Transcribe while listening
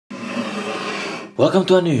Welcome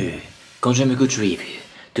to a new Consumer Goods review.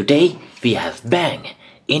 Today we have Bang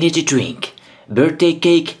Energy Drink Birthday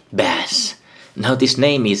Cake Bass. Now this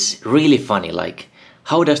name is really funny, like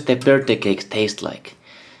how does the birthday cake taste like?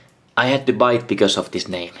 I had to buy it because of this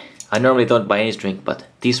name. I normally don't buy any drink, but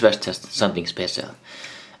this was just something special.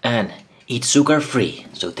 And it's sugar free,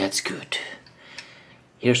 so that's good.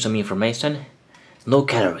 Here's some information. No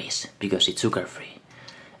calories because it's sugar free.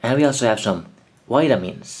 And we also have some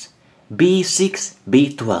vitamins. B6,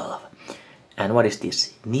 B12. And what is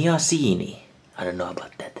this? Niacin. I don't know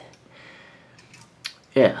about that.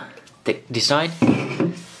 Yeah, the design,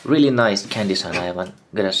 really nice can design, I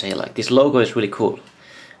gotta say. Like this logo is really cool.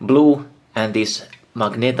 Blue and this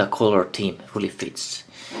magenta color theme really fits.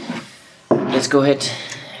 Let's go ahead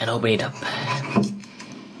and open it up.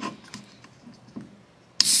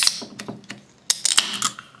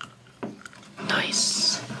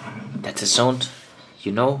 Nice. That's a sound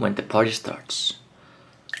you know when the party starts.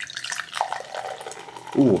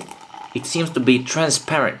 Ooh, it seems to be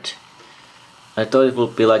transparent. I thought it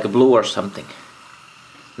would be like a blue or something.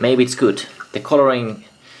 Maybe it's good. The coloring,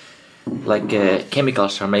 like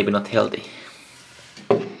chemicals, are maybe not healthy.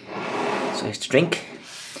 So here's the drink.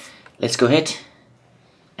 Let's go ahead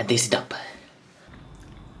and taste it up.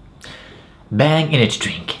 Bang Energy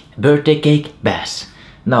Drink Birthday Cake Bass.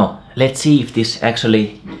 Now let's see if this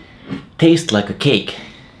actually tastes like a cake.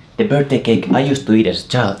 The birthday cake I used to eat as a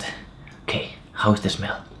child. Okay, how's the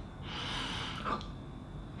smell?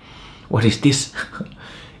 What is this?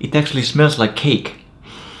 It actually smells like cake.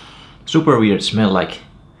 Super weird smell, like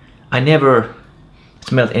I never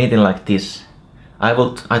smelled anything like this. I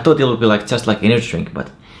thought it would be like just like energy drink,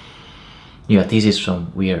 but yeah, this is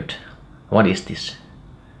some weird. What is this?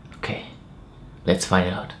 Okay, let's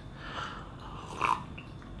find out.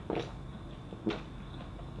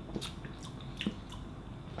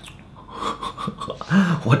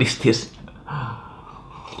 What is this?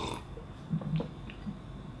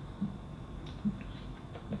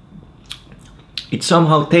 It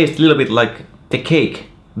somehow tastes a little bit like the cake,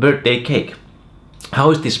 birthday cake.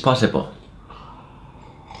 How is this possible?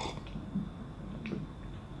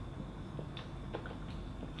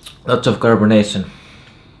 Lots of carbonation.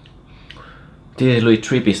 This is really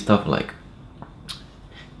trippy stuff, like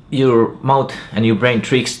your mouth and your brain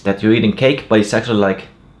tricks that you're eating cake, but it's actually like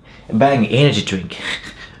a Bang energy drink.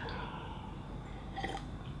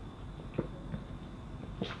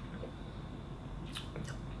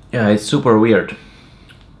 Yeah, it's super weird.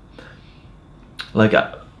 Like,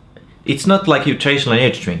 it's not like your traditional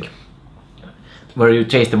energy drink, where you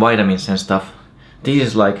taste the vitamins and stuff. This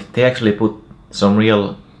is like, they actually put some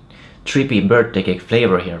real trippy birthday cake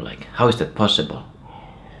flavor here. Like, how is that possible?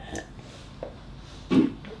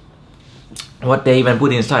 What they even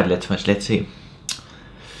put inside, let's see.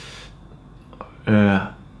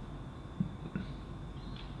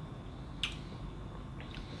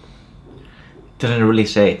 Doesn't really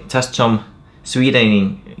say, just some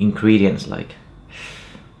sweetening ingredients, like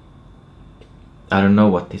I don't know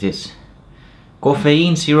what this is.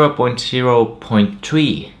 Caffeine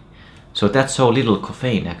 0.0.3, so that's so little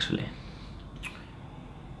caffeine actually.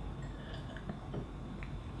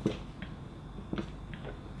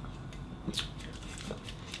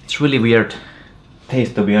 It's really weird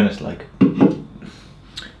taste, to be honest. Like,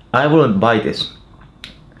 I wouldn't buy this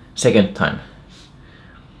second time.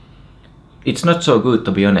 It's not so good,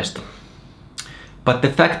 to be honest. But the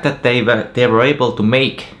fact that they were able to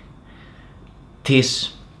make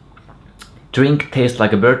this drink taste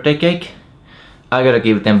like a birthday cake, I gotta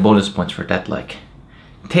give them bonus points for that. Like,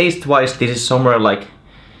 taste wise, this is somewhere like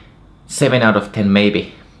 7 out of 10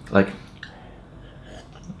 maybe. Like,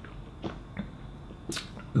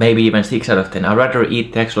 maybe even 6 out of 10. I'd rather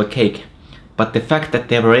eat the actual cake. But the fact that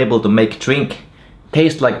they were able to make drink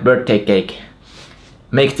taste like birthday cake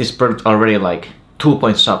makes this product already like 2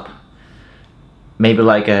 points up. Maybe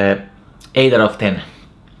like a 8 out of 10.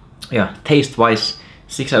 Yeah, taste wise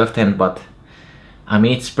 6 out of 10, but I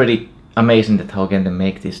mean, it's pretty amazing that how can they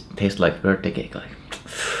make this taste like birthday cake. Like,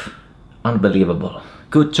 unbelievable.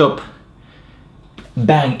 Good job,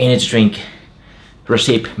 Bang Energy Drink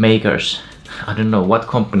recipe makers. I don't know what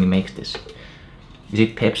company makes this. Is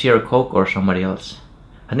it Pepsi or Coke or somebody else?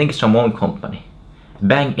 I think it's some own company.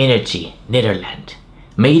 Bang Energy, Netherlands.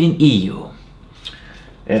 Made in EU.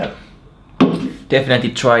 Yeah,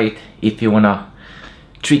 definitely try it if you wanna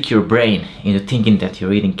trick your brain into thinking that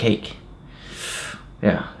you're eating cake.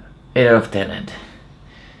 Yeah, 8 out of 10. And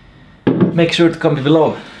make sure to comment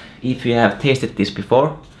below if you have tasted this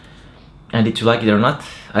before and did you like it or not.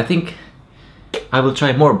 I think I will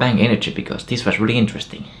try more Bang Energy because this was really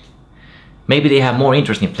interesting. Maybe they have more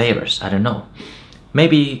interesting flavors, I don't know.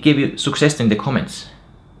 maybe give you suggestions in the comments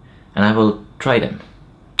and I will try them.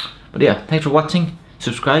 But yeah, thanks for watching,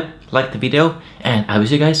 subscribe, like the video, and I will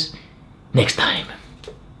see you guys next time.